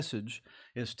message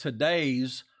is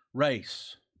today's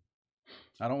race.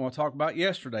 I don't want to talk about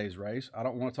yesterday's race. I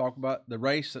don't want to talk about the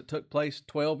race that took place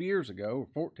 12 years ago, or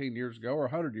 14 years ago, or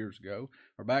 100 years ago,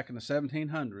 or back in the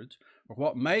 1700s, or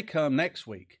what may come next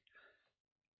week.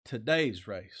 Today's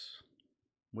race.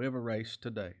 We have a race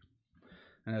today.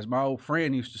 And as my old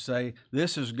friend used to say,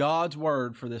 this is God's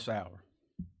word for this hour.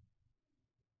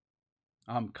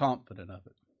 I'm confident of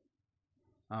it.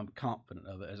 I'm confident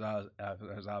of it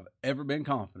as I've ever been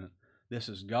confident. This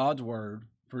is God's word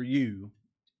for you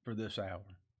for this hour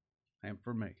and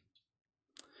for me.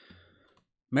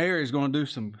 Mary's going to do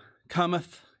some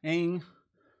cometh-ing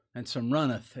and some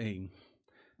runneth-ing.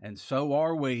 And so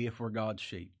are we if we're God's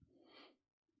sheep,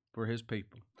 for his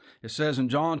people. It says in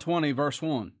John 20, verse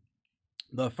 1,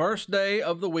 the first day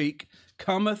of the week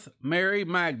cometh Mary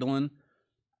Magdalene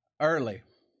early.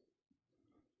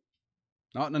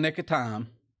 Not in the nick of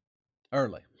time.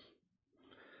 Early,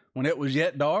 when it was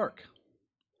yet dark,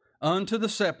 unto the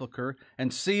sepulchre,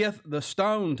 and seeth the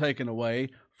stone taken away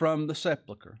from the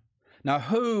sepulchre. Now,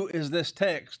 who is this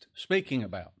text speaking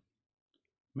about?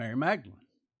 Mary Magdalene.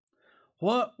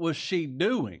 What was she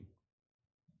doing?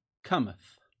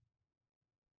 Cometh.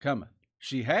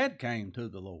 She had came to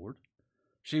the Lord.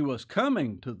 She was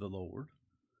coming to the Lord.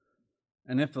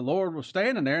 And if the Lord was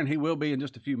standing there, and he will be in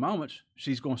just a few moments,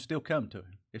 she's going to still come to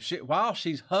him. While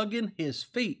she's hugging his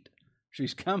feet,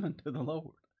 she's coming to the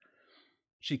Lord.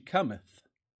 She cometh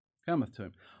to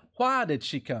him. Why did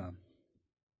she come?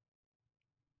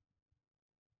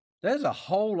 There's a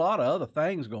whole lot of other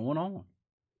things going on.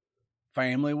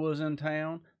 Family was in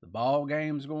town. The ball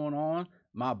game's going on.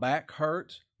 My back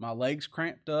hurts. My legs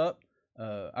cramped up.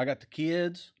 I got the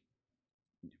kids.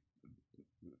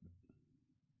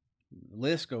 The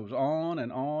list goes on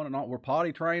and on and on. We're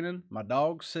potty training. My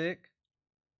dog's sick.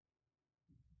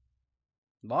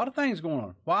 A lot of things going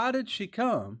on. Why did she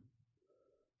come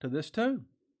to this tomb?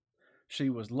 She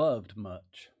was loved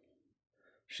much.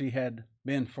 She had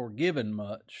been forgiven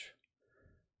much.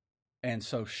 And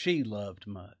so she loved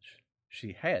much.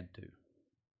 She had to.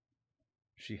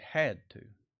 She had to.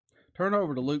 Turn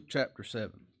over to Luke chapter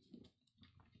 7.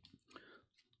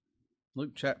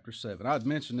 Luke chapter 7. I'd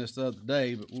mentioned this the other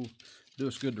day, but we'll do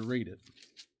us good to read it.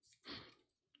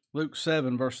 Luke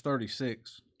 7, verse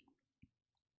 36.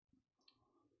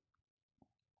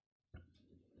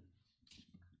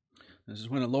 This is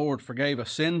when the Lord forgave a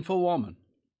sinful woman.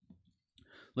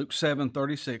 Luke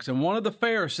 7:36. And one of the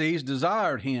Pharisees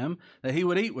desired him that he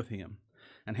would eat with him.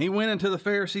 And he went into the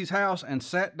Pharisee's house and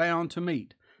sat down to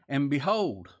meat. And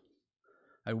behold,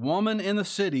 a woman in the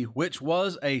city which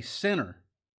was a sinner,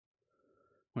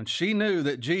 when she knew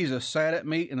that Jesus sat at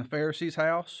meat in the Pharisee's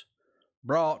house,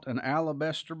 brought an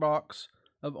alabaster box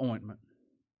of ointment.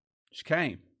 She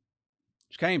came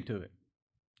to it.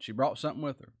 She brought something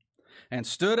with her. And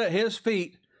stood at his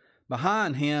feet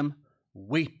behind him,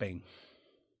 weeping.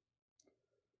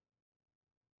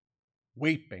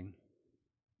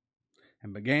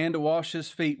 And began to wash his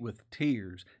feet with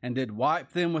tears, and did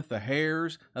wipe them with the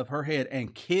hairs of her head,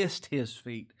 and kissed his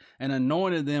feet, and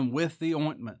anointed them with the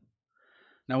ointment.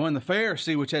 Now when the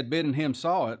Pharisee which had bidden him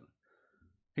saw it,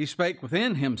 he spake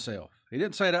within himself. He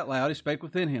didn't say it out loud, he spake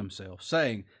within himself,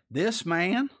 saying, this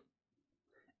man,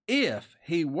 if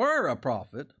he were a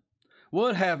prophet,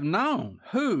 would have known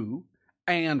who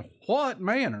and what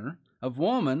manner of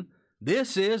woman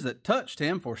this is that touched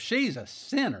him, for she's a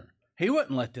sinner. He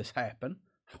wouldn't let this happen.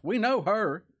 We know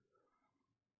her.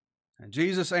 And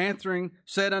Jesus answering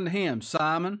said unto him,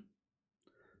 Simon,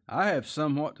 I have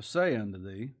somewhat to say unto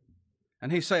thee.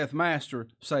 And he saith, Master,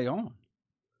 say on.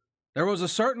 There was a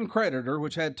certain creditor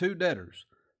which had two debtors.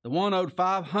 The one owed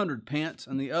 500 pence,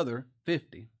 and the other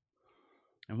 50.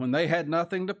 And when they had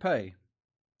nothing to pay,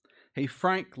 he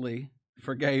frankly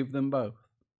forgave them both.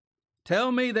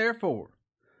 Tell me, therefore,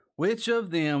 which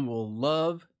of them will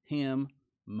love him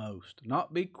most?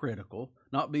 Not be critical,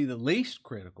 not be the least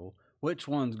critical. Which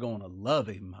one's going to love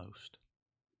him most?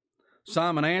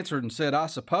 Simon answered and said, I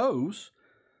suppose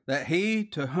that he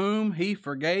to whom he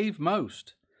forgave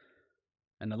most.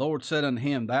 And the Lord said unto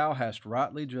him, Thou hast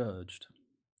rightly judged.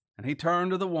 And he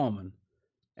turned to the woman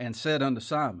and said unto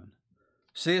Simon,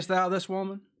 Seest thou this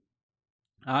woman?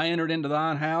 I entered into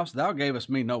thine house. Thou gavest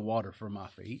me no water for my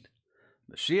feet,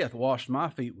 but she hath washed my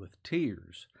feet with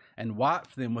tears, and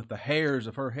wiped them with the hairs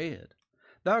of her head.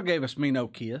 Thou gavest me no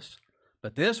kiss,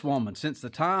 but this woman, since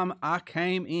the time I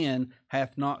came in,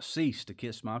 hath not ceased to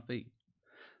kiss my feet.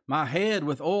 My head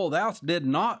with oil thou did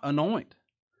not anoint,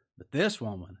 but this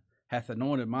woman hath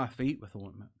anointed my feet with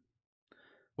ointment.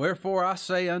 Wherefore I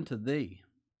say unto thee,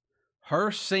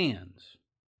 her sins,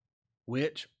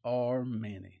 which are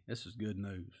many, this is good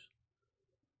news,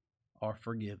 are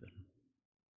forgiven.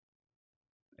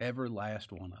 Every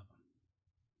last one of them.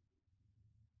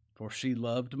 For she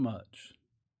loved much.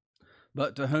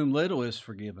 But to whom little is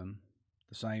forgiven,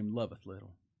 the same loveth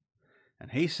little.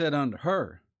 And he said unto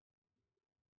her,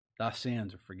 thy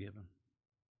sins are forgiven.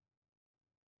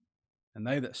 And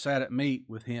they that sat at meat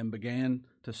with him began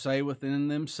to say within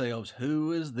themselves,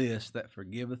 who is this that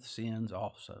forgiveth sins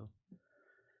also?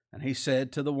 And he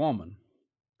said to the woman,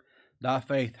 thy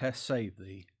faith hath saved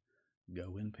thee.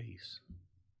 Go in peace.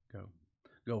 Go.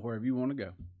 Go wherever you want to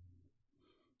go.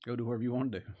 Go do whatever you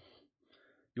want to do.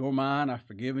 You're mine. I've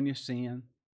forgiven your sin.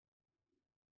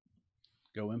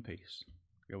 Go in peace.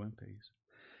 Go in peace.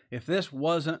 If this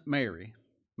wasn't Mary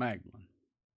Magdalene,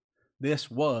 this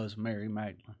was Mary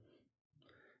Magdalene.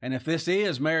 And if this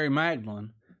is Mary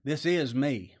Magdalene, this is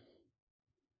me.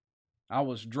 I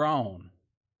was drawn.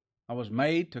 I was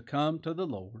made to come to the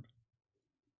Lord.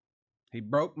 He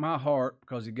broke my heart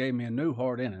because he gave me a new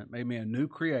heart in it, made me a new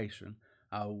creation.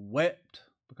 I wept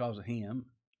because of him.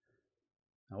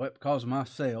 I wept because of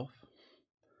myself,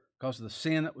 because of the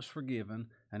sin that was forgiven.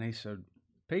 And he said,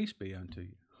 peace be unto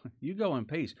you. You go in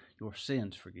peace. Your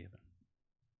sin's forgiven.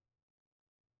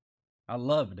 I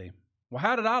loved him. Well,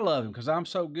 how did I love him? Because I'm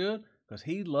so good? Because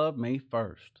he loved me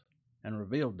first and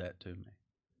revealed that to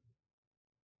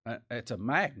me. It's a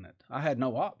magnet. I had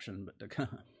no option but to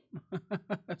come.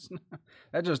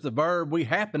 That's just the verb we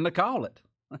happen to call it.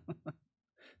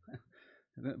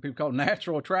 People call it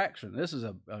natural attraction. This is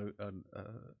an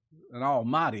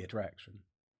almighty attraction.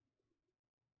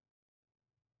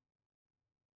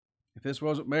 If this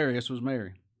wasn't Mary, this was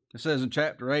Mary. It says in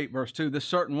chapter 8, verse 2, this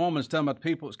certain woman is talking about the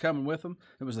people that's coming with them.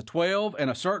 It was the 12, and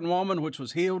a certain woman which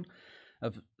was healed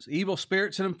of evil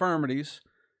spirits and infirmities,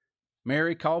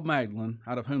 Mary called Magdalene,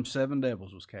 out of whom 7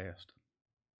 devils was cast.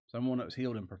 Someone that was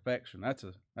healed in perfection. That's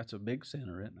a big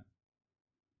sinner, isn't it?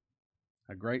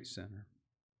 A great sinner.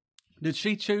 Did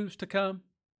she choose to come?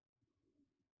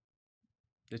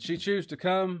 Did she choose to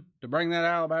come to bring that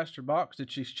alabaster box?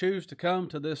 Did she choose to come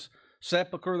to this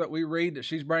sepulcher that we read that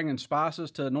she's bringing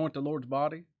spices to anoint the Lord's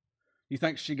body? You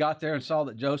think she got there and saw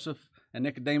that Joseph and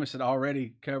Nicodemus had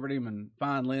already covered him in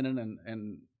fine linen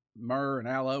and myrrh and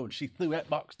aloe, and she threw that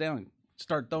box down and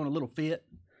started throwing a little fit?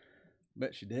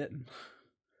 Bet she didn't.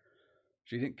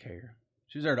 She didn't care.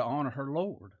 She was there to honor her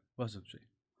Lord, wasn't she?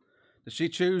 Did she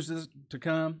choose to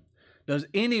come? Does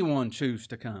anyone choose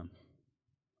to come?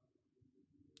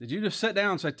 Did you just sit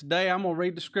down and say, today I'm going to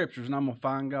read the scriptures and I'm going to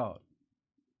find God?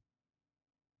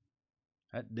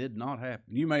 That did not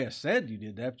happen. You may have said you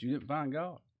did that, but you didn't find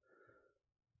God.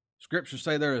 Scriptures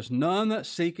say there is none that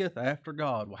seeketh after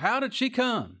God. Well, how did she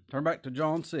come? Turn back to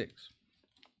John 6.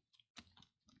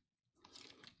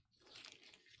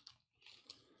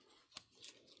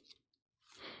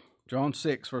 John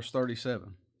 6, verse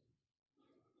 37.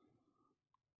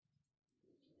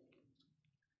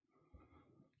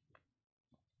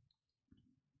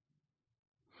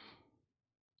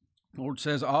 The Lord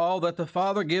says, all that the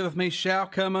Father giveth me shall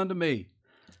come unto me,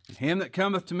 and him that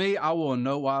cometh to me I will in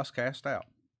no wise cast out.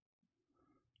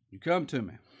 You come to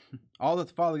me. All that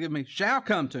the Father giveth me shall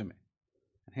come to me,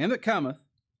 and him that cometh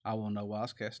I will in no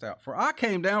wise cast out. For I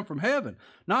came down from heaven,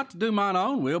 not to do mine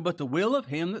own will, but the will of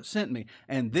him that sent me.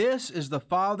 And this is the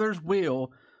Father's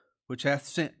will which hath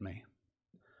sent me.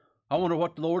 I wonder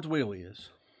what the Lord's will is.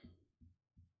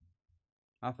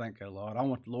 I thank a lot. I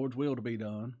want the Lord's will to be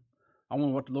done. I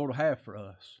wonder what the Lord will have for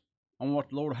us. I wonder what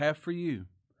the Lord will have for you.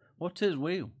 What's his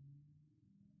will?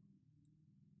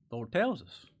 The Lord tells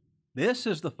us, this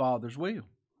is the Father's will,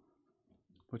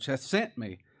 which hath sent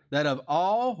me, that of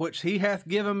all which he hath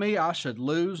given me I should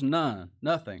lose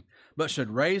nothing, but should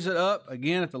raise it up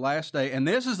again at the last day. And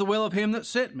this is the will of him that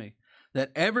sent me,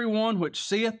 that every one which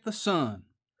seeth the Son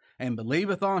and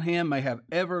believeth on him may have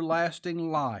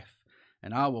everlasting life,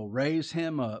 and I will raise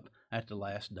him up at the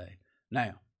last day.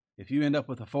 Now, if you end up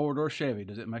with a 4-door Chevy,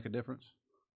 does it make a difference?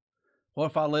 What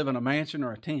if I live in a mansion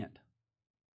or a tent?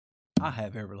 I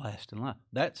have everlasting life.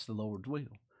 That's the Lord's will.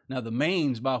 Now, the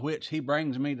means by which he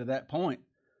brings me to that point,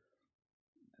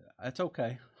 that's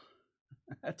okay.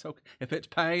 That's okay. If it's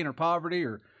pain or poverty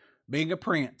or being a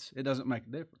prince, it doesn't make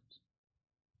a difference.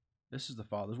 This is the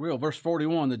Father's will. Verse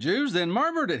 41, the Jews then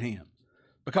murmured at him,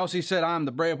 because he said, I am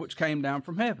the bread which came down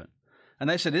from heaven. And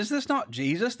they said, is this not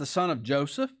Jesus, the son of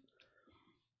Joseph,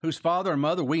 whose father and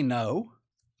mother we know?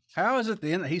 How is it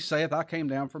then that he saith, I came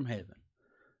down from heaven?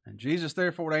 And Jesus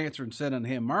therefore answered and said unto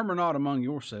him, murmur not among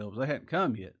yourselves. They hadn't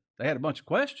come yet. They had a bunch of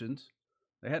questions.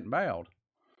 They hadn't bowed.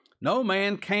 No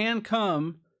man can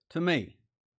come to me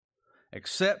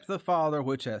except the Father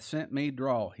which hath sent me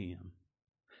draw him,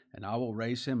 and I will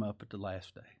raise him up at the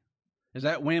last day. Is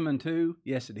that women too?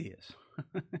 Yes, it is.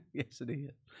 Yes, it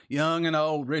is. Young and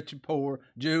old, rich and poor,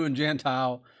 Jew and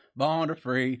Gentile, bond or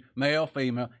free, male,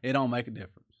 female, it don't make a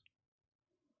difference.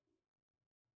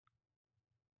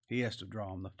 He has to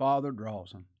draw them. The Father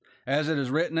draws them. As it is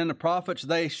written in the prophets,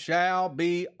 they shall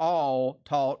be all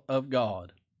taught of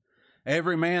God.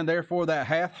 Every man, therefore, that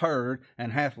hath heard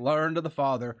and hath learned of the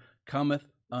Father cometh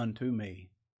unto me.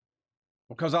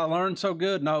 Because I learned so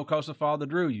good? No, because the Father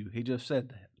drew you. He just said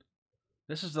that.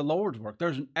 This is the Lord's work.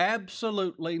 There's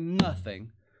absolutely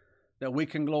nothing that we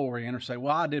can glory in or say,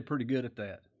 well, I did pretty good at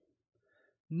that.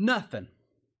 Nothing.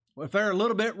 If they're a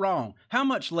little bit wrong, how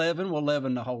much leaven will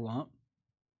leaven the whole lump?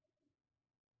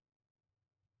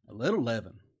 A little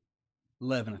leaven.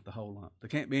 Leaveneth the whole lump. There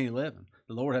can't be any leaven.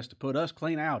 The Lord has to put us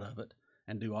clean out of it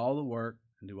and do all the work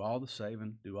and do all the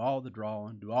saving, do all the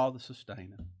drawing, do all the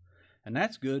sustaining. And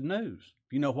that's good news.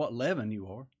 If you know what leaven you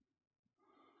are.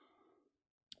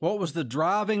 What was the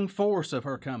driving force of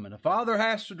her coming? The Father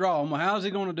has to draw them. Well, how's he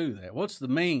going to do that? What's the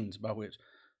means by which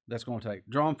that's going to take?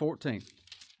 John 14.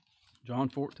 John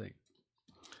 14.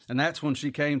 And that's when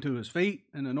she came to his feet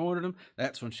and anointed him.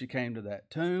 That's when she came to that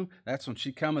tomb. That's when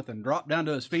she cometh and dropped down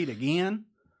to his feet again,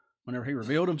 whenever he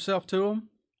revealed himself to him.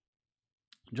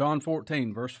 John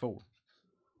 14, verse 4.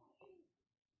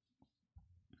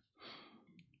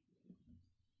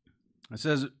 It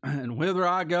says, and whither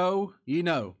I go, ye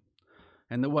know,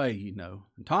 and the way ye know.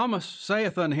 And Thomas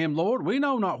saith unto him, Lord, we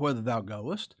know not whither thou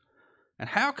goest, and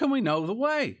how can we know the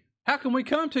way? How can we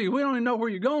come to you? We don't even know where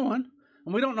you're going,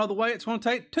 and we don't know the way it's going to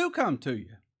take to come to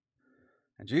you.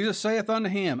 And Jesus saith unto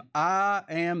him, I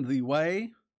am the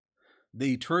way,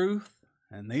 the truth,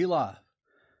 and the life.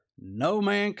 No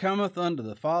man cometh unto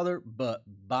the Father but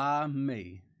by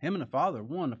me. Him and the Father are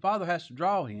one. The Father has to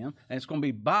draw him, and it's going to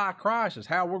be by Christ is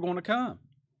how we're going to come.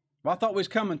 Well, I thought we was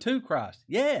coming to Christ.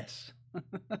 Yes.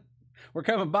 We're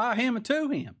coming by him and to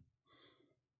him.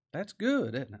 That's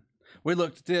good, isn't it? We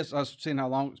looked at this. I was seeing how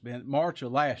long it's been. March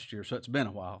of last year, so it's been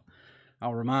a while.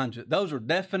 I'll remind you, those are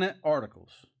definite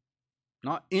articles,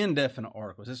 not indefinite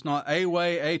articles. It's not a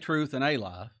way, a truth, and a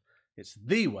life. It's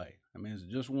the way. I mean, it's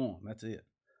just one. That's it.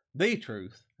 The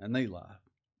truth and the life.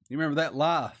 You remember that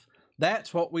life?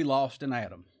 That's what we lost in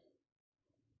Adam.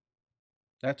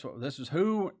 This is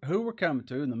who we're coming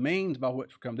to and the means by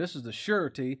which we're coming. This is the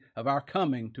surety of our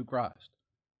coming to Christ,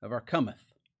 of our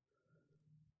cometh.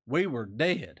 We were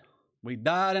dead. We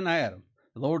died in Adam.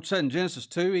 The Lord said in Genesis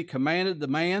 2, he commanded the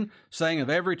man, saying, of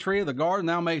every tree of the garden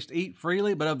thou mayst eat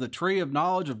freely, but of the tree of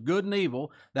knowledge of good and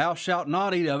evil thou shalt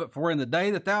not eat of it, for in the day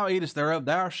that thou eatest thereof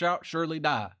thou shalt surely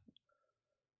die.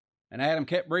 And Adam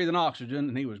kept breathing oxygen,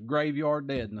 and he was graveyard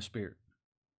dead in the spirit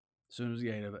as soon as he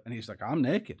ate of it. And he's like, I'm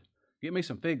naked. Get me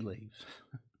some fig leaves.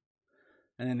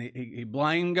 And then he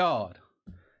blamed God.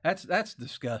 That's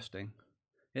disgusting,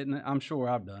 isn't it? I'm sure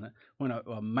I've done it. When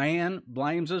a man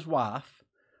blames his wife,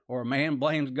 or a man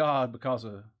blames God because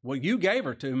of, well, you gave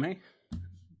her to me.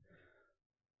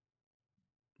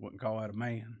 Wouldn't call that a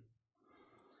man.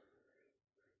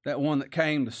 That one that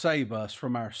came to save us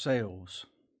from ourselves.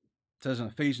 It says in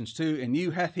Ephesians 2, and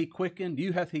you hath he quickened,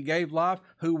 you hath he gave life,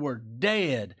 who were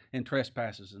dead in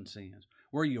trespasses and sins.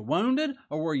 Were you wounded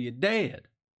or were you dead?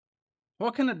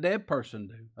 What can a dead person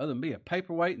do other than be a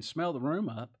paperweight and smell the room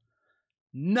up?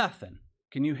 Nothing.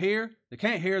 Can you hear? They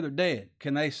can't hear, they're dead.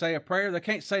 Can they say a prayer? They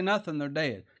can't say nothing, they're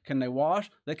dead. Can they wash?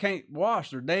 They can't wash,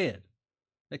 they're dead.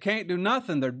 They can't do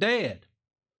nothing, they're dead.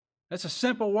 That's a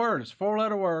simple word. It's a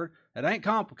 4-letter word. It ain't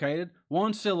complicated.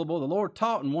 One syllable. The Lord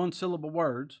taught in 1-syllable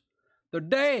words. They're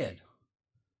dead.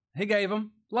 He gave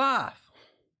them life.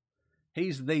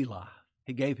 He's the life.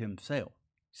 He gave himself.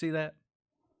 See that?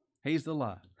 He's the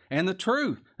life. And the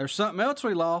truth. There's something else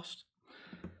we lost.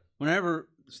 Whenever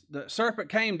the serpent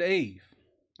came to Eve,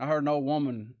 I heard an old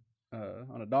woman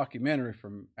on a documentary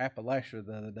from Appalachia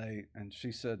the other day, and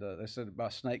she said, they said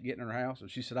about a snake getting in her house,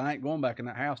 and she said, I ain't going back in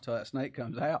that house till that snake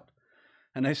comes out.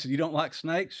 And they said, you don't like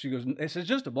snakes? She goes, it's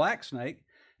just a black snake.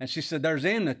 And she said, there's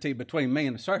enmity between me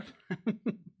and the serpent.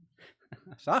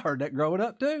 So I heard that growing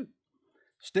up too.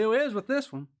 Still is with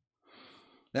this one.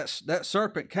 That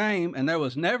serpent came, and there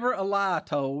was never a lie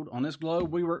told on this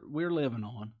globe we're living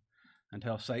on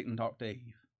until Satan talked to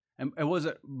Eve. And was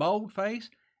it bold face?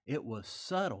 It was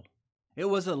subtle. It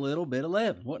was a little bit of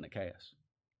leaven, wasn't it, Cass?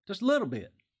 Just a little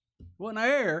bit. It wasn't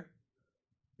air.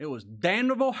 It was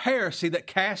damnable heresy that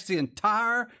cast the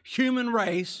entire human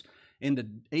race into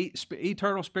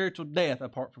eternal spiritual death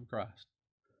apart from Christ.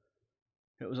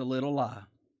 It was a little lie.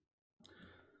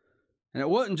 And it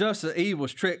wasn't just that Eve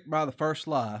was tricked by the first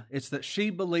lie. It's that she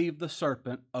believed the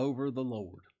serpent over the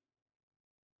Lord.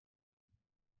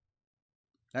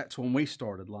 That's when we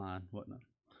started lying, wasn't it?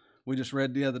 We just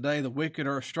read the other day, the wicked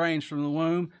are estranged from the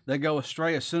womb. They go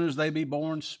astray as soon as they be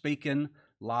born, speaking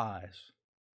lies.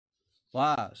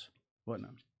 Lies, wasn't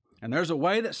it? And there's a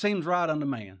way that seems right unto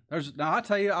man. Now, I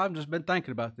tell you, I've just been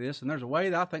thinking about this, and there's a way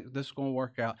that I think this is going to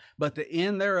work out. But the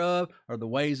end thereof are the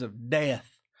ways of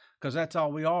death, because that's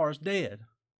all we are is dead.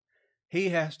 He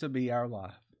has to be our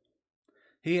life.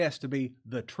 He has to be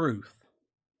the truth.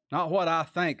 Not what I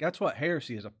think. That's what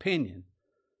heresy is, opinion.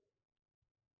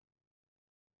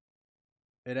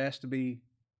 It has to be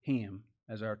Him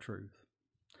as our truth.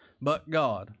 But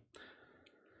God,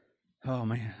 oh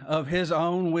man, of His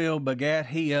own will begat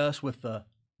He us with the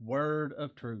word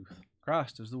of truth.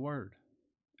 Christ is the Word.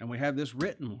 And we have this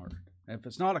written Word. And if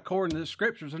it's not according to the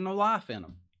Scriptures, there's no life in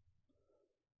them.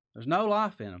 There's no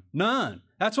life in them. None.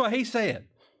 That's what He said.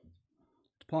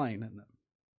 It's plain, isn't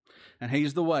it? And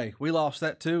He's the way. We lost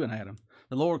that too in Adam.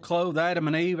 The Lord clothed Adam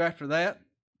and Eve after that.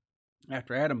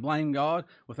 After Adam blamed God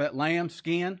with that lamb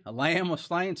skin, a lamb was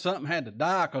slain, something had to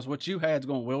die because what you had is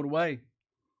going to wilt away.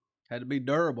 Had to be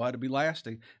durable, had to be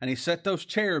lasting. And He set those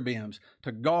cherubims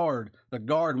to guard the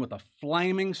garden with a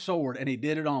flaming sword, and He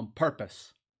did it on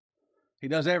purpose. He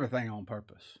does everything on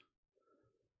purpose.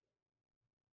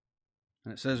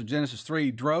 And it says in Genesis 3,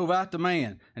 He drove out the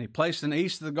man, and He placed in the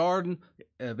east of the garden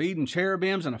of Eden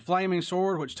cherubims and a flaming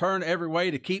sword, which turned every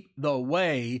way to keep the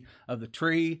way of the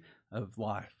tree of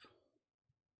life.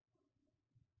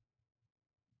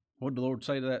 What did the Lord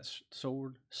say to that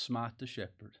sword? Smite the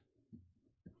shepherd.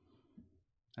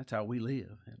 That's how we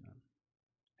live.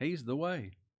 He's the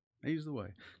way. He's the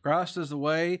way. Christ is the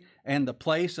way and the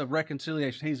place of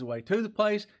reconciliation. He's the way to the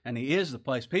place, and He is the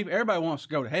place. Everybody wants to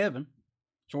go to heaven.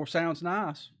 Sure sounds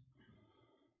nice.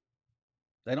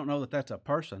 They don't know that that's a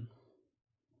person.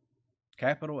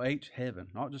 Capital H, heaven.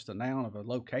 Not just a noun of a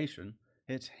location.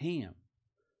 It's Him.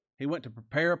 He went to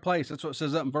prepare a place. That's what it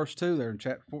says up in verse 2 there in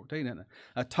chapter 14, isn't it?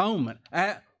 Atonement,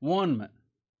 at-one-ment.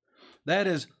 That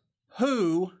is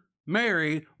who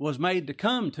Mary was made to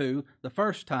come to the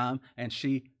first time, and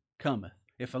she cometh.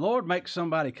 If the Lord makes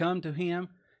somebody come to Him,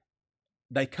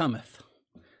 they cometh.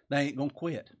 They ain't going to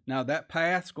quit. Now, that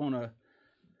path's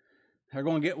they're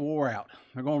going to get wore out.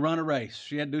 They're going to run a race.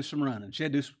 She had to do some running. She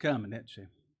had to do some coming, didn't she?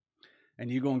 And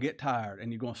you're going to get tired,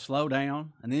 and you're going to slow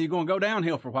down, and then you're going to go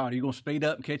downhill for a while, and you're going to speed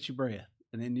up and catch your breath,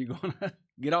 and then you're going to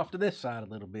get off to this side a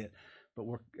little bit. But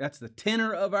that's the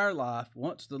tenor of our life.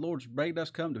 Once the Lord's made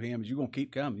us come to Him, is you're going to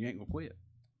keep coming. You ain't going to quit.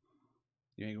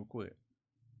 You ain't going to quit.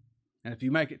 And if you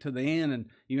make it to the end and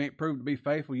you ain't proved to be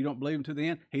faithful, you don't believe Him to the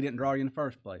end, He didn't draw you in the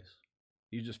first place.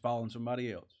 You're just following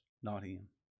somebody else, not Him.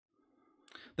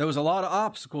 There was a lot of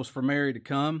obstacles for Mary to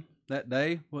come that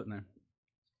day, wasn't there?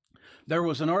 There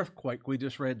was an earthquake. We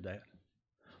just read that.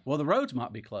 Well, the roads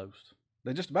might be closed.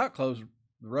 They just about closed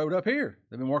the road up here.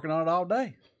 They've been working on it all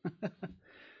day.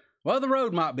 Well, the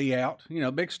road might be out.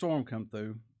 Big storm come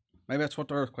through. Maybe that's what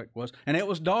the earthquake was. And it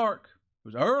was dark.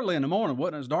 It was early in the morning,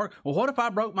 wasn't it? It was dark. Well, what if I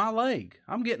broke my leg?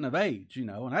 I'm getting of age,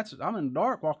 and I'm in the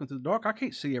dark, walking through the dark. I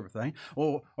can't see everything.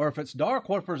 Or if it's dark,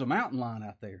 what if there's a mountain lion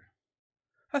out there?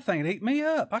 That thing would eat me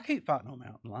up. I can't fight no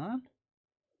mountain lion.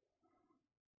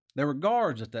 There were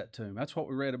guards at that tomb. That's what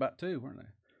we read about too, weren't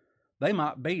they? They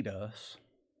might beat us.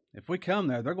 If we come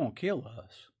there, they're going to kill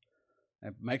us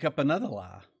and make up another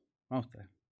lie, won't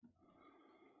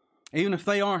they? Even if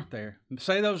they aren't there,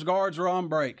 say those guards are on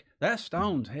break, that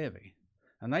stone's heavy,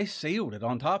 and they sealed it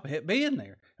on top of it being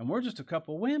there, and we're just a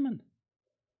couple of women.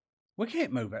 We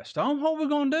can't move that stone. What are we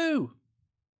going to do?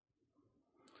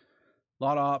 A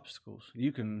lot of obstacles.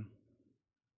 You can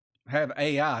have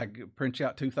AI print you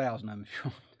out 2,000 of them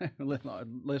if you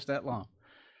want. List that long.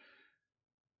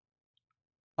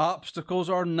 Obstacles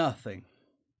are nothing.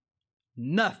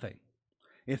 Nothing.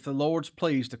 If the Lord's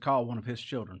pleased to call one of His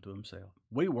children to Himself.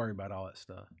 We worry about all that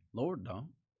stuff. Lord don't.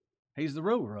 He's the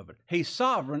ruler of it. He's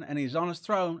sovereign, and He's on His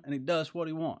throne, and He does what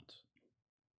He wants.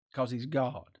 Because He's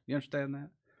God. You understand that?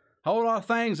 A whole lot of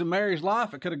things in Mary's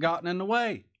life that could have gotten in the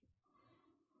way.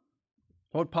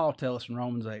 What did Paul tell us in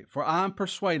Romans 8? For I am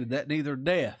persuaded that neither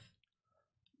death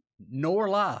nor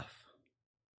life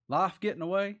getting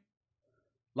away.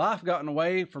 Life got in the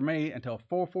way for me until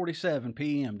 4:47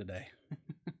 p.m. today.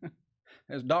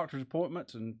 There's doctor's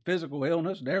appointments and physical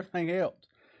illness and everything else.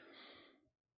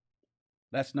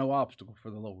 That's no obstacle for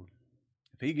the Lord.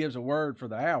 If He gives a word for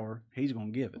the hour, He's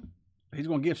going to give it. He's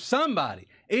going to give somebody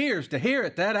ears to hear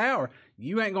at that hour.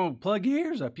 You ain't going to plug your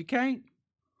ears up. You can't.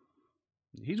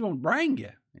 He's going to bring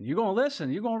you, and you're going to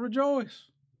listen. You're going to rejoice.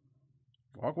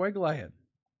 Walk away glad.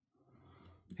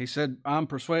 He said, I'm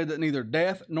persuaded that neither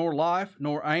death, nor life,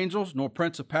 nor angels, nor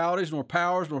principalities, nor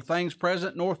powers, nor things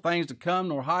present, nor things to come,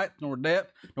 nor height, nor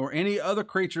depth, nor any other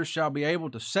creature shall be able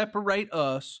to separate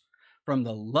us from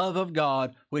the love of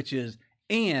God, which is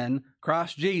in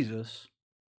Christ Jesus,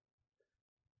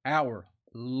 our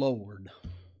Lord,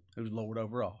 who's Lord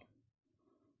over all.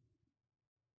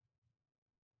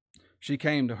 She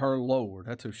came to her Lord.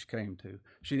 That's who she came to.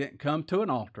 She didn't come to an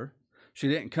altar. She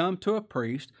didn't come to a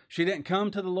priest. She didn't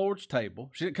come to the Lord's table.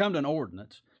 She didn't come to an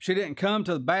ordinance. She didn't come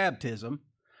to the baptism.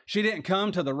 She didn't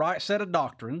come to the right set of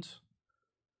doctrines.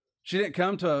 She didn't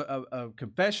come to a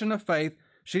confession of faith.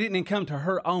 She didn't even come to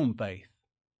her own faith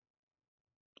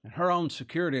and her own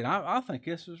security. And I think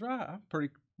this is right. I'm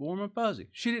pretty warm and fuzzy.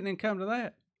 She didn't even come to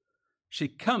that. She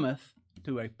cometh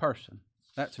to a person.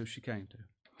 That's who she came to.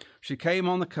 She came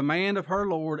on the command of her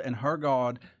Lord and her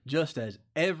God, just as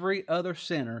every other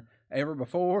sinner ever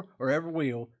before or ever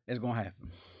will is going to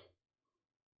happen.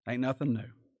 Ain't nothing new.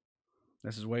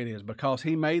 This is the way it is. Because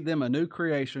he made them a new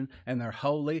creation, and they're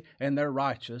holy and they're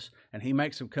righteous, and he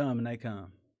makes them come and they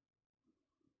come.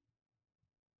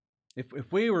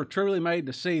 If we were truly made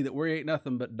to see that we ain't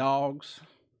nothing but dogs,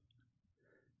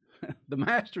 the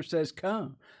master says,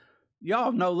 come.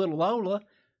 Y'all know little Lola.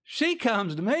 She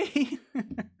comes to me.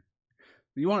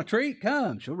 You want a treat?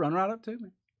 Come. She'll run right up to me.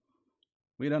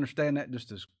 We'd understand that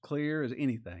just as clear as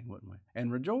anything, wouldn't we?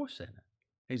 And rejoice in it.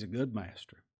 He's a good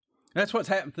master. That's what's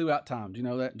happened throughout time. Do you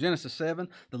know that? Genesis 7,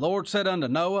 the Lord said unto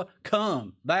Noah,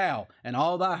 come, thou and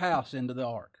all thy house into the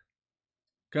ark.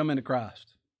 Come into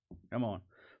Christ. Come on.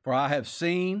 For I have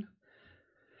seen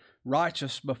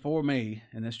righteous before me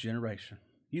in this generation.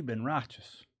 You've been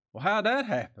righteous. Well, how'd that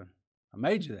happen? I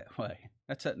made you that way.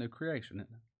 That's that new creation, isn't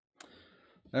it?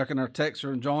 Back in our text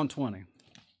are in John 20.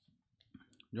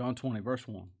 John 20, verse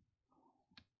 1.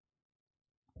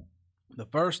 The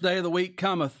first day of the week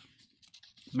cometh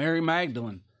Mary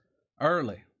Magdalene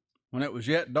early, when it was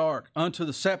yet dark, unto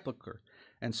the sepulchre,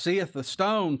 and seeth the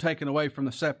stone taken away from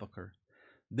the sepulchre.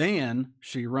 Then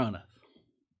she runneth.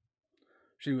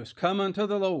 She was come unto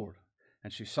the Lord,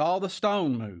 and she saw the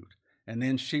stone moved, and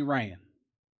then she ran.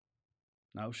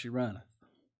 No, she runneth.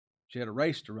 She had a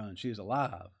race to run. She is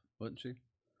alive, wasn't she?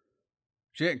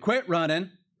 She didn't quit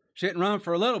running. She didn't run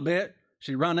for a little bit.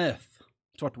 She runneth.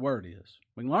 That's what the word is.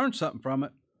 We can learn something from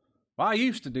it. Well, I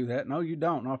used to do that. No, you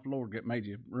don't. Not if the Lord made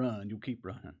you run. You'll keep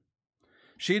running.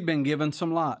 She'd been given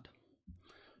some light.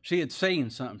 She had seen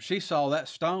something. She saw that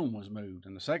stone was moved.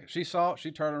 And the second she saw it,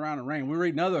 she turned around and ran. We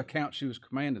read another account she was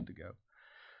commanded to go.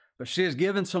 But she is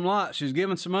given some light. She was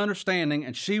given some understanding.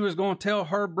 And she was going to tell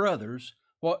her brothers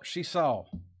what she saw.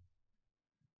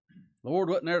 The Lord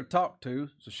wasn't there to talk to,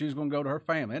 so she was going to go to her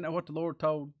family. Isn't that what the Lord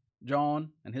told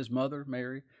John and his mother,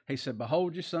 Mary? He said,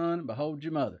 behold your son, and behold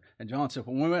your mother. And John said,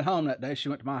 when we went home that day, she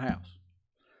went to my house.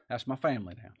 That's my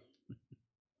family now.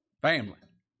 Family.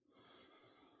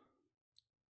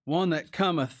 One that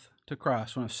cometh to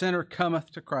Christ. When a sinner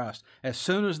cometh to Christ, as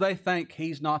soon as they think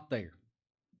he's not there,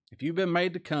 if you've been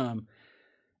made to come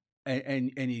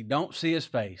and you don't see his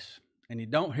face and you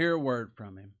don't hear a word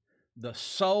from him, the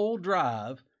sole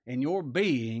drive in your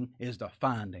being is to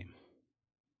find him.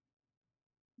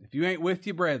 If you ain't with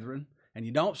your brethren and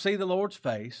you don't see the Lord's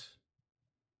face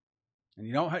and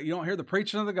you don't hear the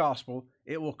preaching of the gospel,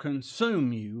 it will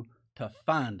consume you to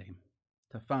find him.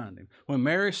 To find him. When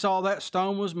Mary saw that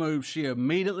stone was moved, she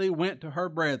immediately went to her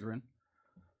brethren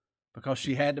because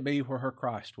she had to be where her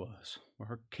Christ was, where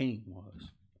her King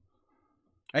was.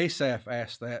 Asaph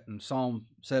asked that in Psalm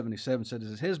 77, said,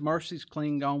 is his mercies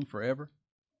clean gone forever?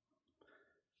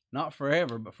 Not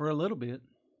forever, but for a little bit.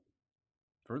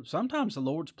 Sometimes the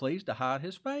Lord's pleased to hide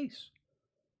his face.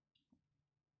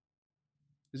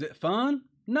 Is it fun?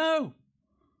 No.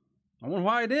 I wonder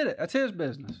why he did it. That's his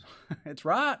business. It's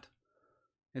right.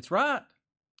 It's right.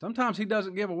 Sometimes he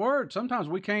doesn't give a word. Sometimes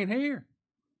we can't hear.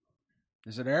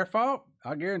 Is it our fault?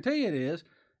 I guarantee it is.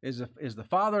 Is the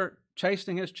father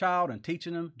chastening his child and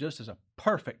teaching him just as a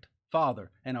perfect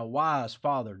father and a wise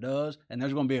father does, and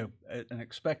there's going to be an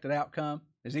expected outcome?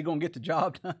 Is he going to get the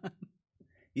job done?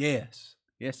 Yes.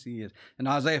 Yes, he is. And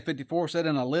Isaiah 54 said,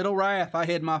 in a little wrath I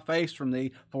hid my face from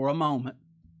thee for a moment,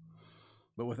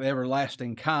 but with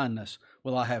everlasting kindness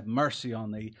will I have mercy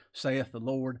on thee, saith the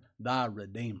Lord, thy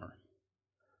Redeemer.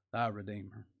 Thy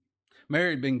Redeemer.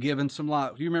 Mary had been given some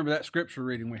light. You remember that scripture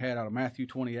reading we had out of Matthew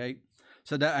 28?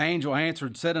 Said that angel answered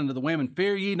and said unto the women,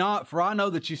 fear ye not, for I know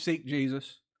that you seek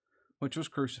Jesus, which was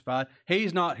crucified.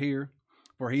 He's not here,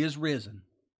 for he is risen.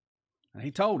 And he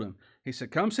told him, he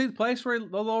said, come see the place where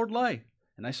the Lord lay.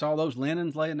 And they saw those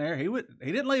linens laying there. He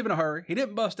didn't leave in a hurry. He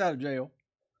didn't bust out of jail.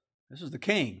 This is the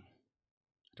King.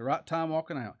 the right time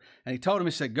walking out. And he told him,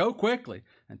 he said, go quickly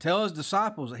and tell his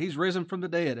disciples that he's risen from the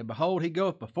dead. And behold, he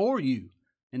goeth before you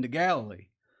into Galilee.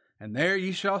 And there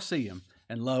ye shall see him.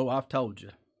 And lo, I've told you.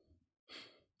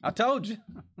 I told you.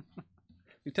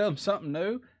 You tell him something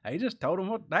new, he just told him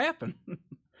what happened.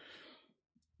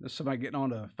 There's somebody getting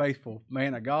on a faithful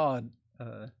man of God.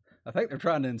 I think they're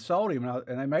trying to insult him,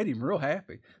 and they made him real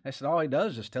happy. They said, all he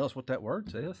does is just tell us what that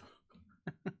word says.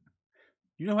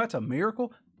 You know that's a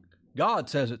miracle? God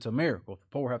says it's a miracle if the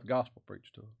poor have the gospel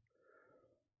preached to them.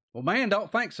 Well, man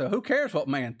don't think so. Who cares what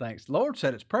man thinks? The Lord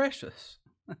said it's precious.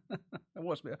 I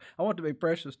want it to be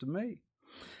precious to me.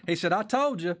 He said, I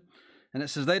told you. And it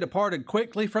says, they departed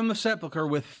quickly from the sepulchre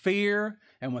with fear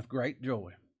and with great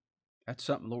joy. That's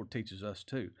something the Lord teaches us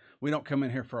too. We don't come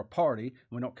in here for a party.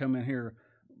 We don't come in here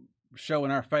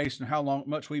showing our face and how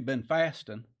much we've been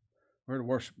fasting. We're to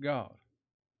worship God.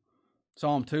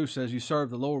 Psalm 2 says, you serve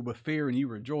the Lord with fear and you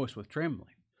rejoice with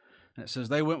trembling. And it says,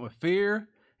 they went with fear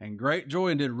and great joy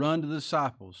and did run to the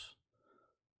disciples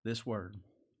this word.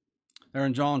 There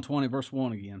in John 20, verse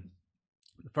 1 again.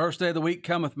 The first day of the week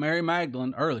cometh Mary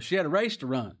Magdalene early. She had a race to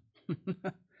run.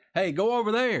 Hey, go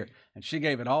over there. And she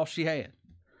gave it all she had.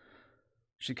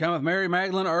 She cometh Mary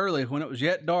Magdalene early when it was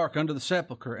yet dark unto the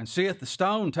sepulchre, and seeth the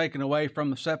stone taken away from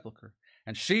the sepulchre.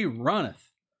 And she runneth.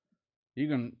 You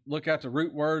can look at the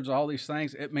root words, all these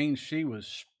things. It means she was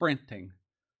sprinting,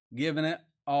 giving it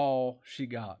all she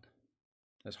got,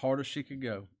 as hard as she could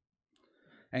go.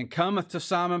 And cometh to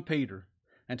Simon Peter,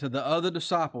 and to the other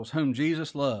disciples whom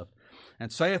Jesus loved,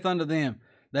 and saith unto them,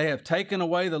 they have taken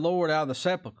away the Lord out of the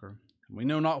sepulchre, and we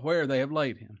know not where they have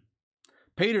laid him.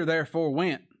 Peter therefore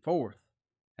went forth,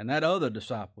 and that other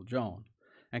disciple, John,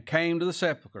 and came to the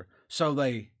sepulchre. So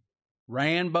they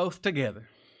ran both together.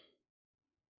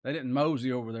 They didn't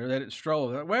mosey over there. They didn't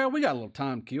stroll. Well, we got a little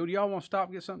time to kill. Do y'all want to stop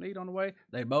and get something to eat on the way?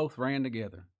 They both ran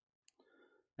together.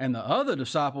 And the other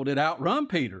disciple did outrun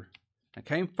Peter and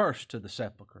came first to the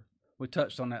sepulchre. We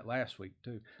touched on that last week,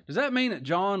 too. Does that mean that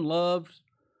John loved?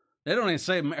 They don't even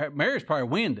say Mary's probably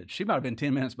winded. She might have been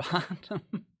 10 minutes behind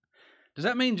him. Does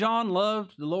that mean John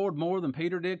loved the Lord more than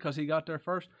Peter did because he got there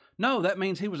first? No, that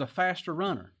means he was a faster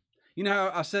runner. You know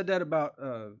how I said that about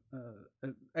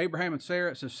Abraham and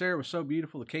Sarah? It says Sarah was so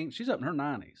beautiful, the king. She's up in her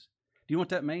 90s. Do you know what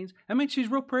that means? That means she's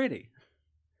real pretty.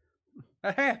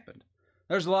 That happened.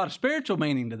 There's a lot of spiritual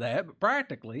meaning to that, but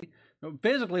practically,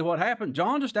 physically what happened,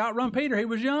 John just outrun Peter. He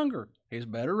was younger. He's a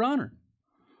better runner.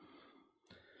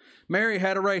 Mary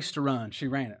had a race to run. She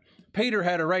ran it. Peter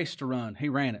had a race to run. He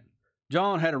ran it.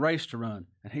 John had a race to run,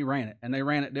 and he ran it. And they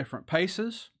ran at different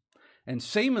paces and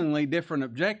seemingly different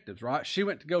objectives, right? She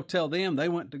went to go tell them. They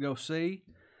went to go see.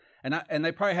 And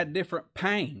they probably had different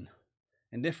pain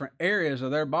in different areas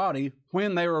of their body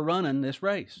when they were running this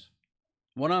race.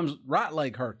 One of them's right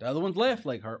leg hurt. The other one's left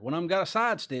leg hurt. One of them got a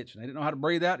side stitch, and they didn't know how to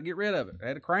breathe out to get rid of it. They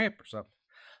had a cramp or something.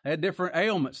 They had different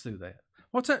ailments through that.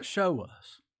 What's that show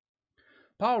us?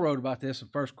 Paul wrote about this in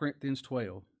 1 Corinthians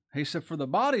 12. He said, for the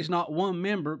body's not one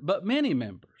member, but many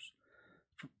members.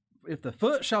 If the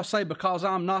foot shall say, because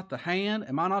I'm not the hand,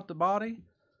 am I not the body?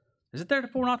 Is it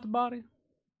therefore not the body?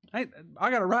 I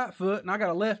got a right foot and I got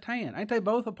a left hand. Ain't they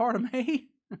both a part of me?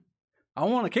 I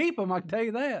want to keep them, I can tell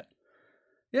you that.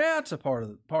 Yeah, it's a part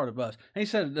of us. And he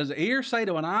said, does the ear say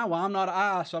to an eye, well, I'm not an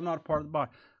eye, so I'm not a part of the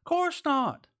body? Of course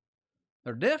not.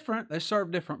 They're different. They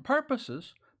serve different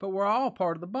purposes, but we're all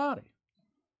part of the body.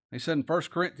 He said in 1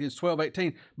 Corinthians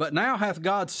 12:18, but now hath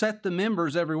God set the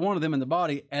members, every one of them in the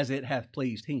body, as it hath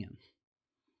pleased him.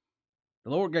 The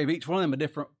Lord gave each one of them a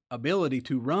different ability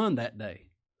to run that day,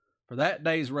 for that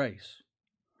day's race.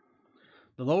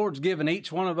 The Lord's given each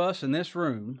one of us in this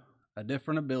room a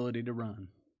different ability to run.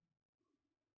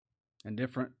 And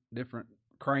different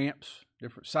cramps,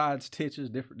 different side stitches,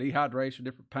 different dehydration,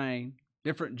 different pain,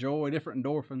 different joy, different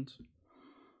endorphins.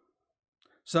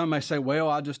 Some may say, well,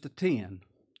 I just attend.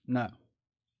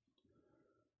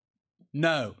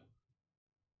 No,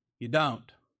 you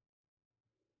don't.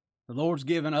 The Lord's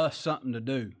given us something to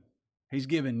do. He's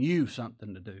given you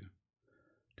something to do.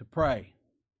 To pray,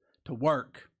 to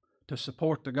work, to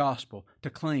support the gospel, to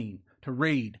clean, to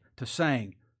read, to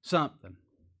sing, something.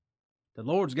 The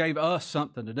Lord's gave us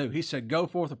something to do. He said, go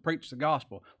forth and preach the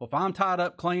gospel. Well, if I'm tied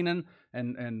up cleaning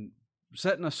and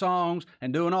setting the songs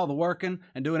and doing all the working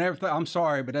and doing everything, I'm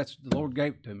sorry, but that's the Lord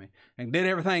gave it to me. And did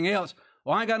everything else.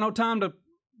 Well, I ain't got no time to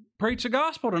preach the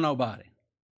gospel to nobody.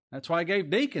 That's why he gave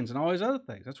deacons and all these other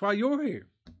things. That's why you're here.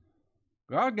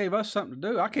 God gave us something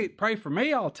to do. I can't pray for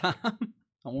me all the time.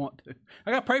 I want to.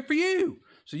 I got to pray for you.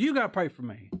 So you got to pray for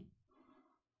me.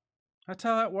 That's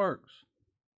how that works.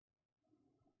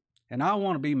 And I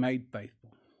want to be made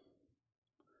faithful.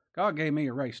 God gave me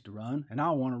a race to run, and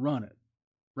I want to run it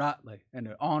rightly and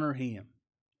to honor Him.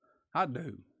 I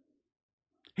do.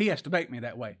 He has to make me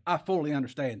that way. I fully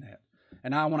understand that.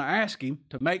 And I want to ask Him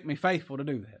to make me faithful to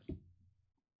do that.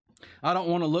 I don't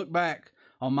want to look back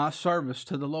on my service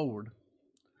to the Lord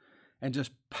and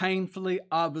just painfully,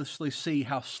 obviously see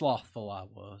how slothful I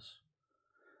was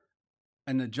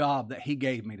and the job that He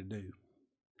gave me to do.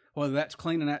 Whether that's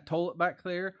cleaning that toilet back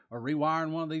there or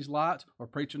rewiring one of these lights or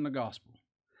preaching the gospel.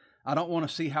 I don't want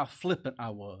to see how flippant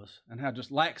I was and how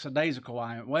just lackadaisical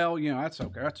I am. Well, that's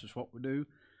okay. That's just what we do.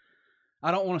 I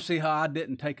don't want to see how I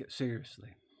didn't take it seriously.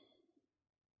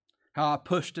 How I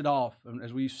pushed it off. And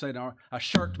as we used to say, I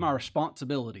shirked my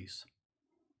responsibilities.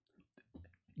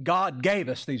 God gave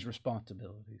us these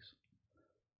responsibilities.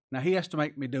 Now, He has to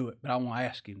make me do it, but I want to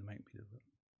ask Him to make me do it.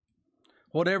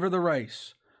 Whatever the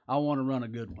race, I want to run a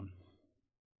good one.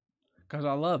 Because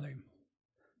I love Him.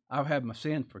 I've had my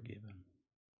sin forgiven.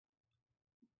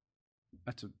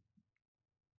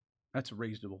 That's a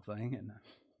reasonable thing, isn't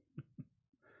it?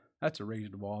 That's a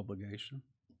reasonable obligation.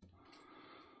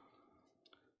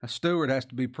 A steward has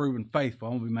to be proven faithful.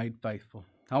 I want to be made faithful.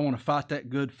 I want to fight that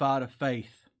good fight of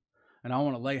faith, and I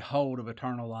want to lay hold of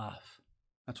eternal life.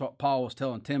 That's what Paul was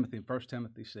telling Timothy in 1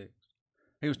 Timothy 6.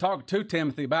 He was talking to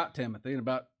Timothy and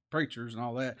about preachers and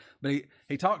all that, but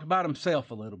he talked about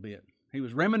himself a little bit. He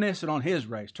was reminiscent on his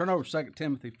race. Turn over to 2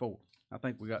 Timothy 4. I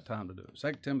think we got time to do it.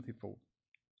 2 Timothy 4.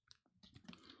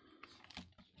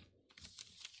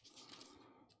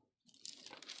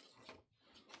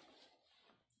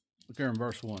 Look here in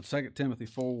verse 1. 2 Timothy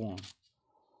 4:1.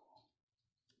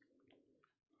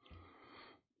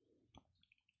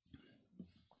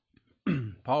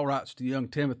 Paul writes to young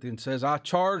Timothy and says, I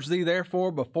charge thee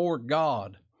therefore before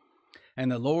God and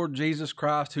the Lord Jesus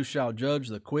Christ, who shall judge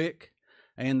the quick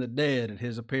and the dead at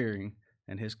His appearing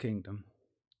and His kingdom.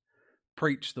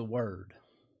 Preach the word.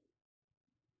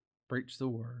 Preach the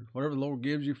word. Whatever the Lord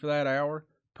gives you for that hour,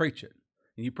 preach it.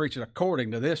 And you preach it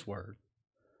according to this word.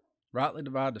 Rightly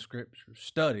divide the scriptures.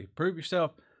 Study. Prove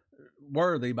yourself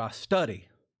worthy by study.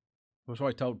 That's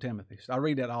what He told Timothy. I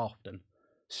read that often.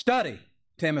 Study,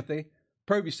 Timothy.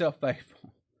 Prove yourself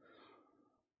faithful.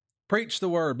 Preach the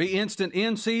word. Be instant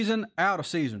in season, out of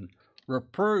season.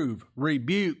 Reprove,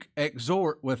 rebuke,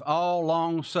 exhort with all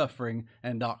long suffering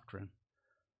and doctrine.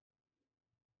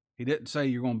 He didn't say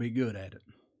you're going to be good at it.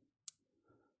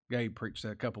 Gabe preached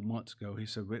that a couple months ago. He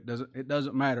said, it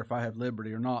doesn't matter if I have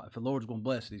liberty or not. If the Lord's going to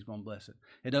bless it, He's going to bless it.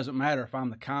 It doesn't matter if I'm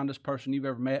the kindest person you've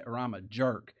ever met or I'm a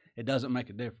jerk. It doesn't make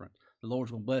a difference. The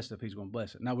Lord's going to bless it if He's going to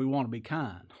bless it. Now, we want to be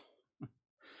kind.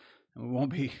 And we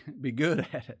want to be good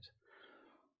at it.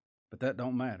 But that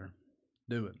don't matter.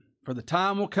 Do it. For the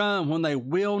time will come when they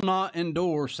will not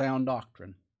endure sound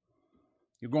doctrine.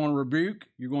 You're going to rebuke,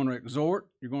 you're going to exhort,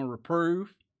 you're going to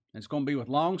reprove, and it's going to be with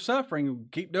long suffering. You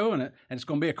keep doing it, and it's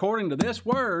going to be according to this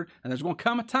word, and there's going to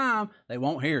come a time they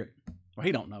won't hear it. Well,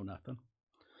 he don't know nothing.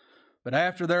 But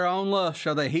after their own lust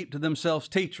shall they heap to themselves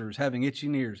teachers having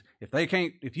itching ears.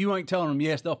 If you ain't telling them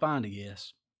yes, they'll find a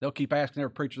yes. They'll keep asking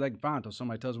every preacher they can find until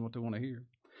somebody tells them what they want to hear.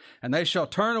 And they shall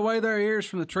turn away their ears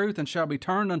from the truth and shall be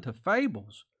turned unto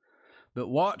fables. But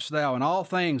watch thou in all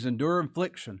things, endure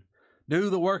affliction.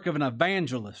 Do the work of an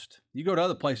evangelist. You go to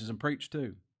other places and preach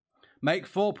too. Make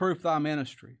full proof thy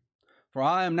ministry. For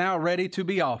I am now ready to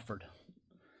be offered.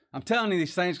 I'm telling you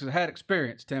these things because I had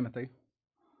experience, Timothy.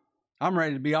 I'm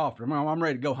ready to be offered. I'm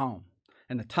ready to go home.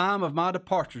 And the time of my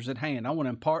departure is at hand. I want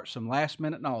to impart some last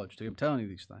minute knowledge to you. I'm telling you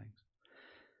these things.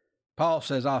 Paul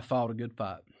says, I fought a good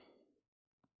fight.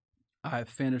 I have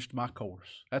finished my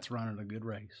course. That's running a good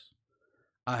race.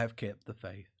 I have kept the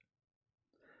faith.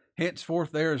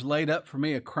 Henceforth there is laid up for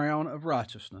me a crown of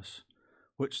righteousness,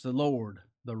 which the Lord,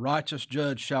 the righteous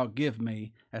judge, shall give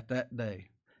me at that day.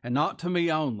 And not to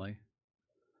me only,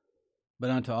 but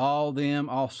unto all them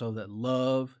also that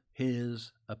love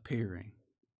His appearing.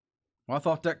 Well, I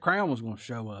thought that crown was going to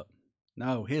show up.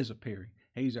 No, His appearing.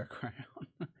 He's our crown.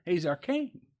 He's our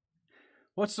king.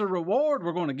 What's the reward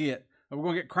we're going to get? Are we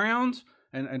going to get crowns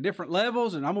and different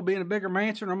levels, and I'm going to be in a bigger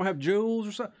mansion, or I'm going to have jewels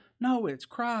or something? No, it's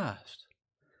Christ.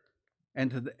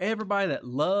 And to everybody that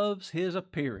loves His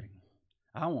appearing,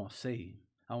 I want to see Him.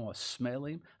 I want to smell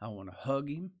Him. I want to hug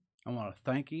Him. I want to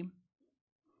thank Him.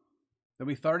 There'll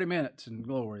be 30 minutes in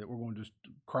glory that we're going to just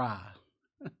cry.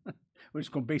 We're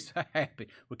just going to be so happy.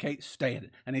 We can't stand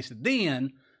it. And He said,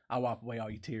 then I'll wipe away all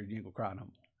your tears. You ain't going to cry no more.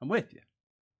 I'm with you.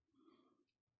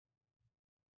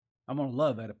 I'm going to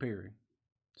love that appearing.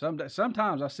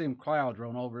 Sometimes I see them clouds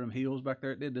rolling over them hills back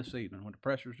there. It did this evening when the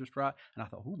pressure's just right. And I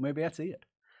thought, maybe that's it.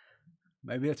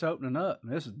 Maybe it's opening up.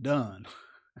 And this is done.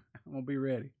 I'm going to be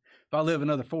ready. If I live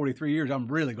another 43 years, I'm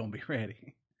really going to be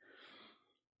ready.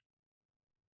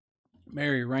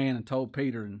 Mary ran and told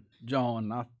Peter and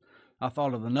John. I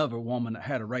thought of another woman that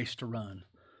had a race to run.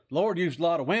 The Lord used a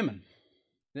lot of women,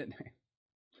 didn't he?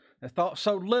 They thought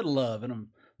so little of in a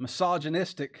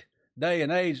misogynistic day and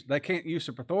age. They can't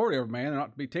usurp authority over man. They're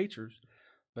not to be teachers.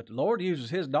 But the Lord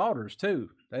uses his daughters too.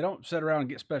 They don't sit around and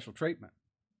get special treatment.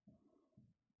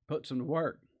 Puts them to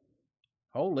work.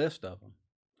 Whole list of them.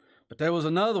 But there was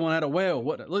another one at a well.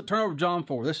 Look, turn over to John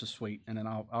 4. This is sweet. And then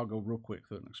I'll go real quick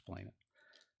through it and explain it.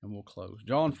 And we'll close.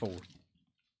 John 4.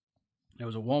 There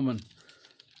was a woman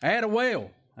at a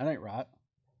well. That ain't right.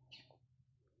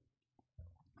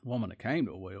 A woman that came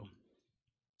to a well.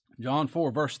 John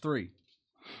 4, verse 3.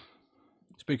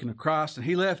 Speaking of Christ, and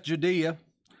he left Judea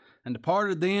and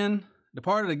departed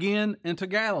again into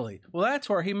Galilee. Well, that's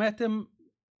where he met them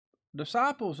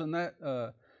disciples and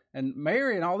and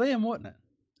Mary and all them, wasn't it?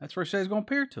 That's where he says he's going to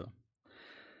appear to them.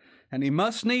 And he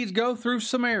must needs go through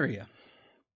Samaria.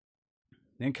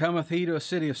 Then cometh he to a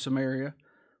city of Samaria,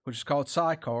 which is called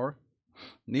Sychar,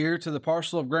 near to the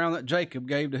parcel of ground that Jacob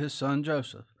gave to his son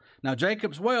Joseph. Now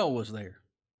Jacob's well was there.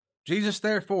 Jesus,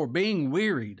 therefore, being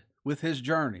wearied with his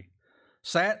journey,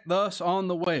 sat thus on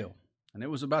the well. And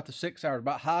it was about the 6th hour,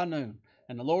 about high noon.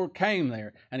 And the Lord came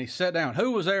there, and he sat down.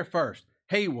 Who was there first?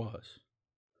 He was.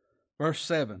 Verse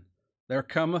 7, there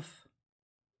cometh,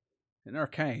 and there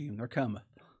cometh,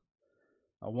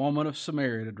 a woman of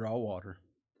Samaria to draw water.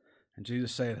 And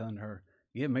Jesus said unto her,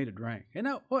 give me to drink. You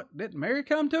know what? Didn't Mary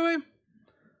come to him?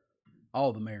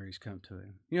 All the Marys come to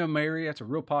him. You know, Mary, that's a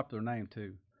real popular name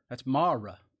too. That's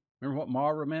Mara. Remember what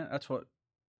Mara meant? That's what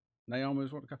Naomi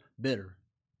was what called bitter.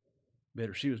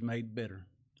 Bitter. She was made bitter.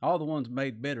 All the ones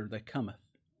made bitter, they cometh.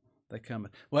 They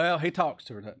cometh. Well, he talks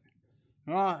to her, doesn't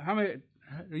he? How many?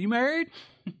 Are you married?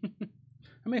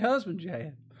 How many husbands you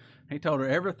had? He told her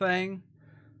everything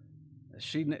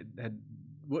she had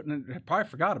probably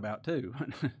forgot about too.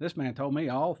 This man told me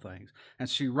all things. And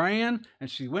she ran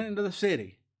and she went into the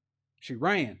city. She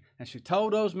ran and she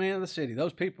told those men of the city,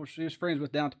 those people she was friends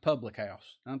with down at the public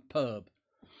house, down at the pub.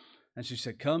 And she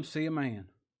said, come see a man.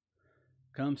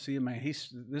 Come see a man.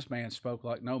 This man spoke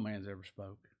like no man's ever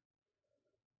spoke.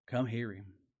 Come hear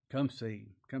him. Come see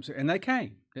him. Come see him. And they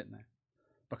came, didn't they?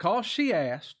 Because she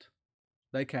asked,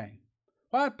 they came.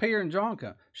 Why did Peter and John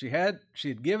come? She had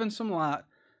given some light,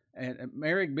 and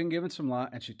Mary had been given some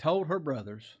light, and she told her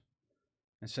brothers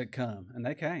and said, come. And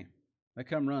they came. They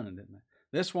come running, didn't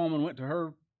they? This woman went to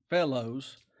her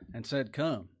fellows and said,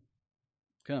 come.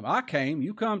 Come. I came.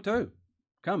 You come too.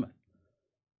 Come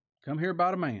hear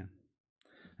about a man.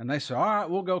 And they said, all right,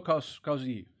 we'll go because of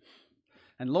you.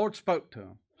 And the Lord spoke to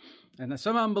them. And then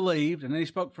some of them believed, and then he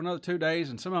spoke for another 2 days,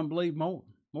 and some of them believed more.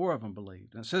 More of them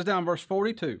believed. And it says down in verse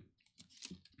 42,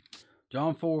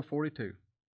 John 4:42.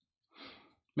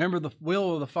 Remember the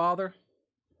will of the Father?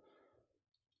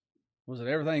 Was it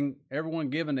everyone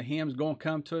given to him is going to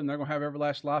come to him, they're going to have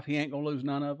everlasting life, he ain't going to lose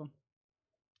none of them?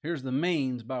 Here's the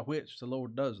means by which the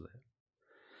Lord does that.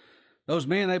 Those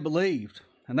men, they believed.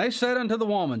 And they said unto the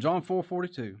woman, John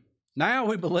 4:42, now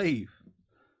we believe.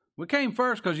 We came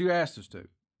first because you asked us to.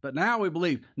 But now we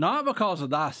believe, not because of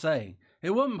thy saying.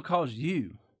 It wasn't because of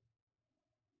you.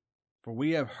 For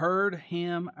we have heard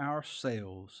him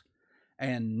ourselves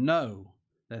and know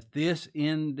that this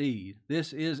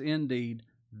is indeed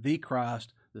the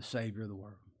Christ, the Savior of the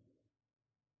world.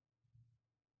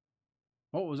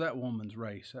 What was that woman's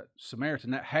race? That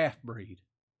Samaritan, that half-breed.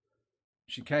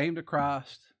 She came to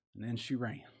Christ and then she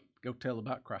ran. Go tell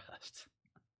about Christ.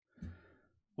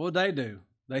 What did they do?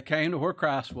 They came to where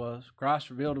Christ was.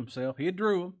 Christ revealed himself. He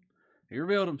drew them. He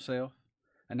revealed himself.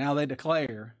 And now they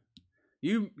declare,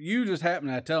 you just happen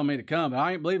to tell me to come, but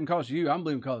I ain't believing because of you. I'm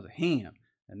believing because of him.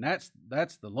 And that's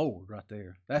the Lord right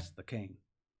there. That's the King.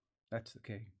 That's the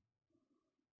King.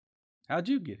 How'd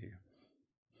you get here?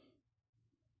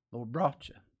 Lord brought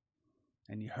you.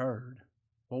 And you heard.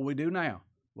 What we do now?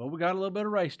 Well, we got a little bit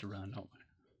of race to run, don't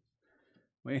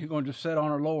we? We ain't going to just sit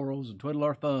on our laurels and twiddle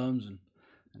our thumbs and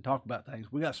talk about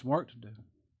things. We got some work to do.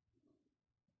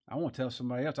 I want to tell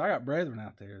somebody else. I got brethren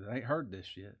out there that ain't heard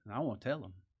this yet, and I want to tell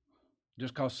them.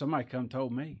 Just because somebody come and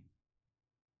told me.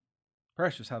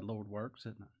 Precious how the Lord works,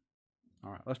 isn't it?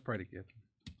 All right, let's pray together.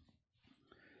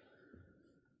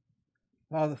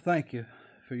 Father, thank you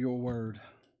for your word.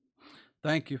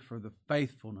 Thank you for the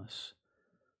faithfulness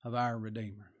of our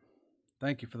Redeemer.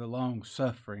 Thank you for the long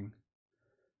suffering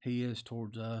he is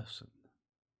towards us, and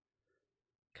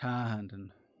kind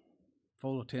and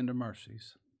full of tender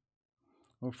mercies.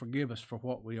 Lord, forgive us for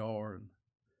what we are, and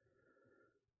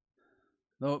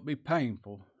though it be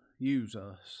painful, use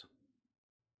us.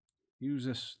 Use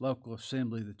this local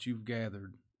assembly that you've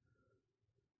gathered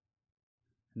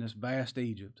in this vast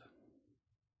Egypt,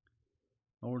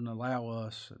 Lord, and allow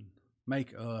us and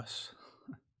make us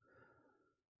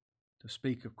to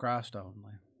speak of Christ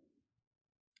only.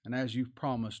 And as you've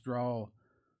promised, draw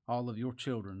all of your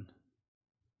children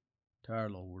to our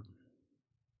Lord.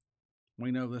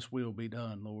 We know this will be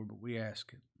done, Lord, but we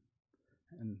ask it.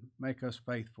 And make us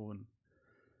faithful and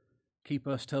keep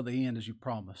us till the end as you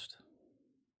promised.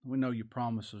 We know your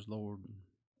promises, Lord. And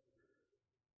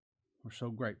we're so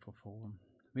grateful for them.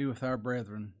 Be with our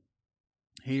brethren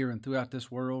here and throughout this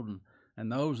world,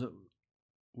 and those that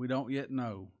we don't yet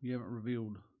know. You haven't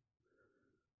revealed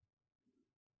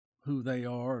who they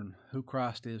are and who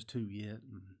Christ is to yet,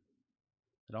 and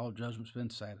that all judgment's been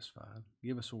satisfied.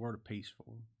 Give us a word of peace for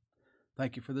them.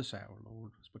 Thank you for this hour,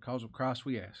 Lord. It's because of Christ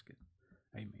we ask it.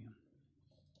 Amen.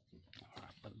 All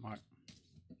right, Brother Mike.